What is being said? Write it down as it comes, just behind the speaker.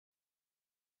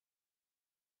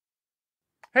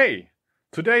Hey,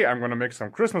 today I'm gonna make some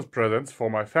Christmas presents for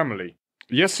my family.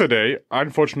 Yesterday,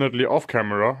 unfortunately off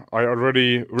camera, I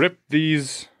already ripped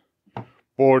these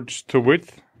boards to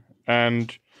width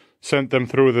and sent them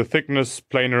through the thickness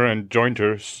planer and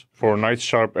jointers for nice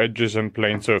sharp edges and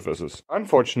plain surfaces.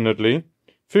 Unfortunately,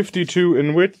 52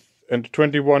 in width and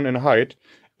 21 in height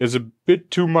is a bit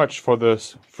too much for the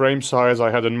frame size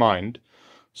I had in mind,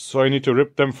 so I need to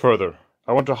rip them further.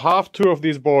 I want to halve two of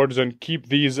these boards and keep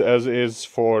these as is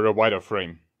for a wider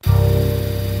frame.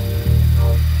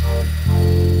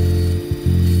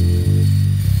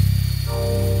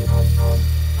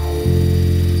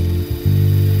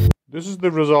 This is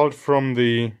the result from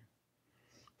the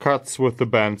cuts with the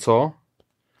bandsaw.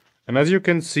 And as you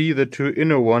can see, the two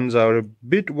inner ones are a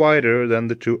bit wider than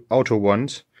the two outer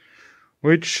ones,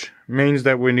 which means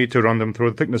that we need to run them through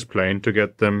the thickness plane to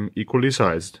get them equally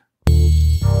sized.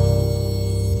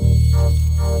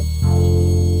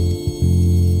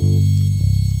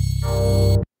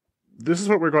 This is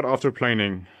what we got after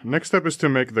planing. Next step is to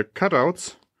make the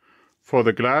cutouts for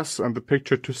the glass and the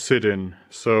picture to sit in.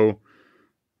 So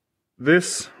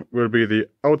this will be the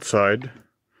outside,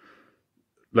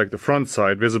 like the front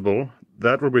side visible.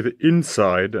 That will be the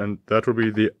inside and that will be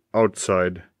the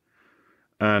outside.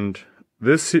 And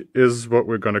this is what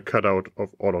we're going to cut out of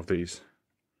all of these.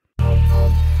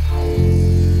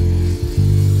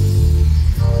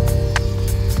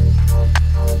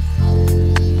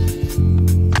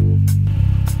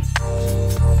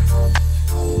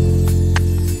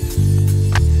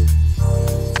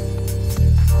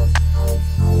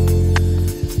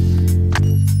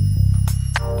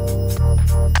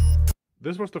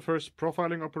 This was the first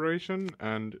profiling operation,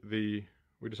 and we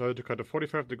decided to cut a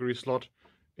 45-degree slot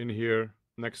in here.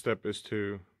 Next step is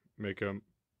to make a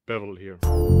bevel here.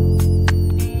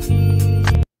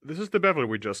 This is the bevel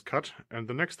we just cut, and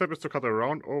the next step is to cut a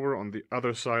round over on the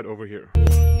other side over here.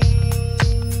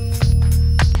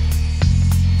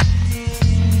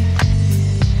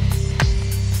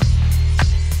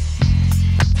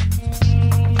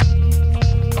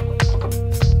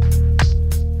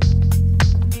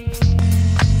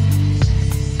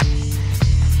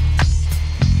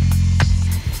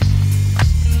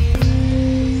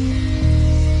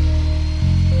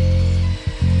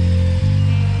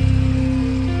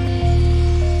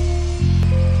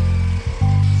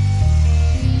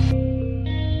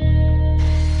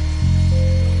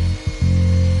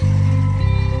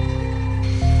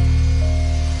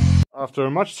 After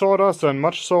much sawdust and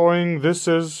much sawing, this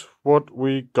is what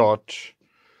we got.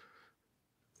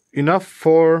 Enough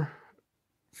for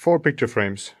 4 picture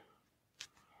frames.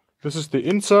 This is the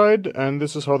inside, and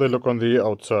this is how they look on the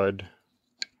outside.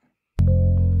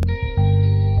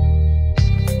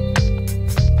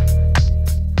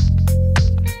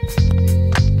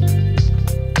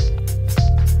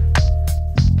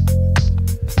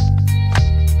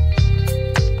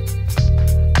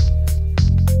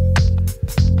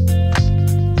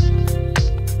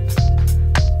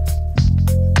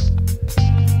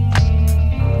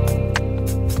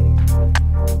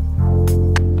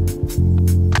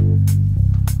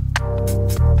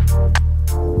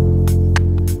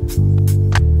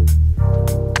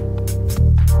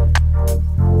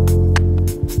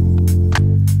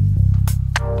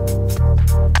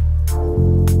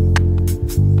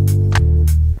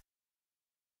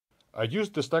 I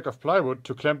used the stack of plywood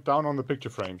to clamp down on the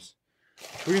picture frames.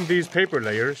 Between these paper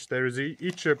layers there is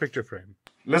each picture frame.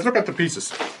 Let's look at the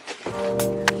pieces.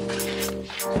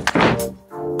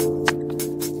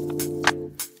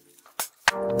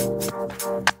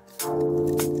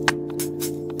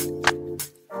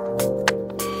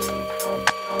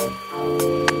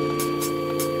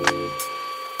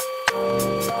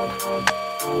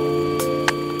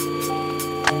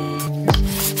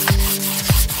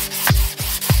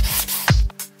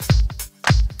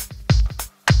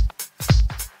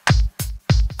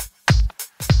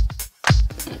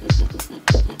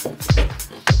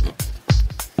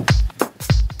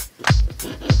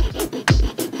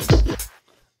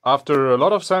 After a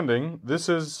lot of sanding, this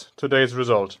is today's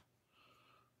result.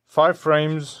 5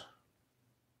 frames,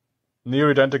 near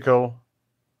identical,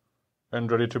 and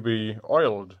ready to be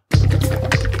oiled.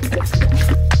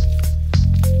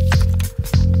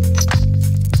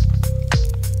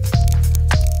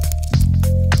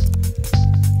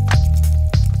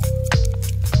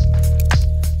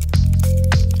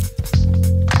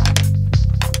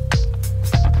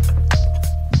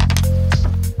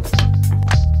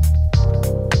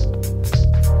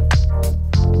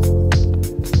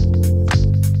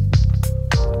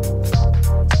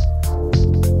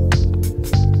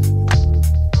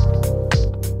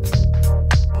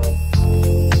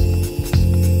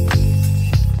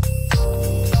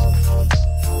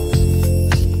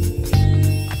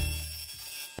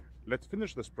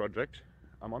 finish this project,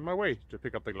 I'm on my way to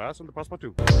pick up the glass and the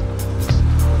Passepartout.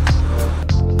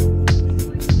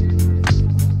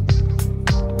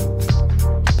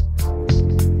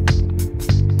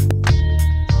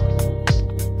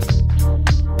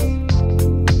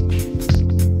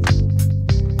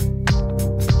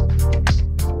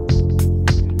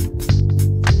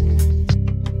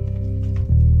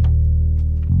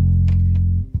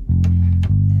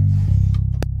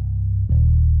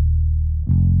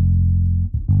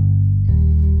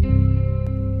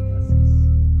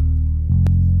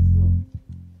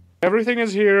 Everything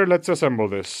is here, let's assemble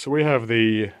this. We have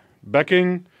the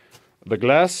backing, the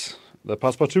glass, the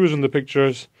Passepartouts in the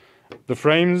pictures, the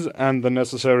frames and the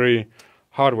necessary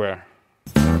hardware.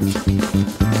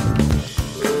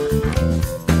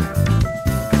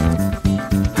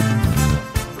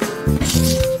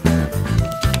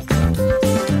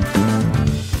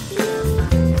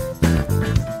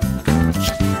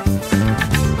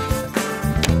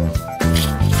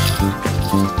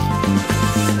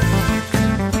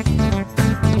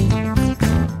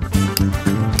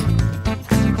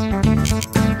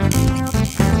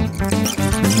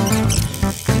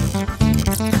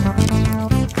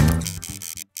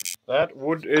 That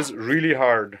wood is really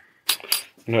hard,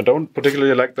 and I don't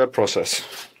particularly like that process.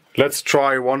 Let's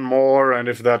try one more, and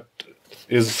if that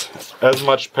is as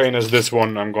much pain as this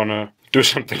one, I'm gonna do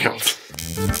something else.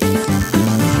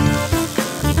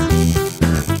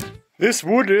 This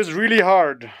wood is really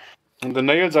hard, and the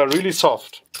nails are really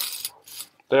soft.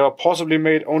 They are possibly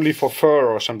made only for fir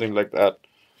or something like that.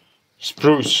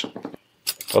 Spruce,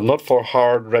 but not for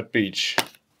hard red beech.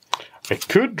 I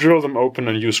could drill them open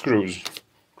and use screws,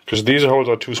 because these holes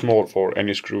are too small for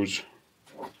any screws.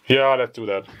 Yeah, let's do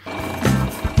that.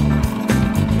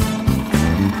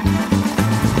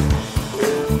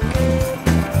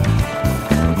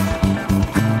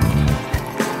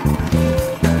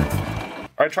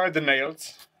 I tried the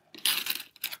nails.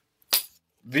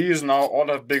 These now all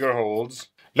have bigger holes.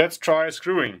 Let's try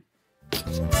screwing.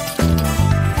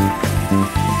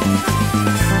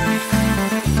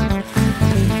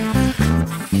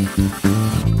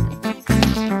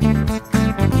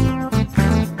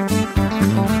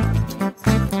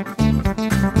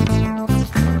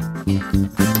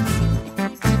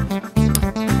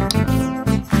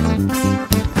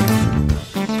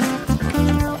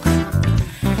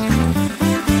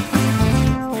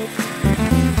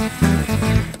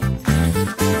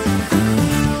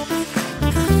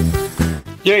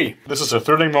 Yay! This is a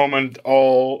thrilling moment.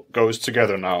 All goes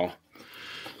together now.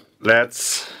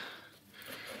 Let's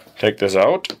take this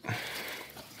out.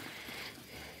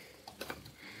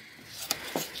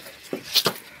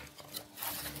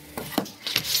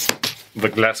 The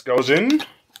glass goes in.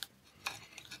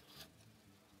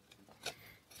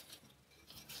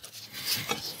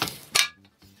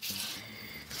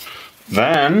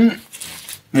 Then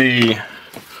the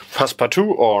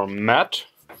Passepartout or mat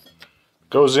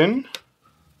goes in.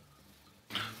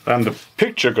 Then the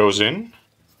picture goes in.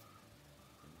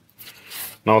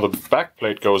 Now the back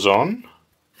plate goes on.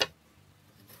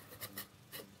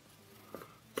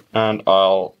 And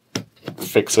I'll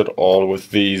fix it all with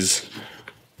these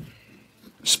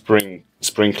spring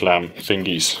clamp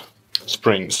thingies.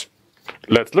 Springs.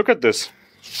 Let's look at this.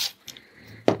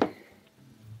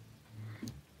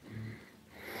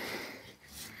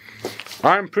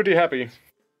 I'm pretty happy.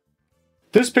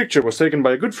 This picture was taken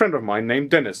by a good friend of mine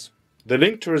named Dennis. The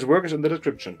link to his work is in the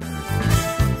description.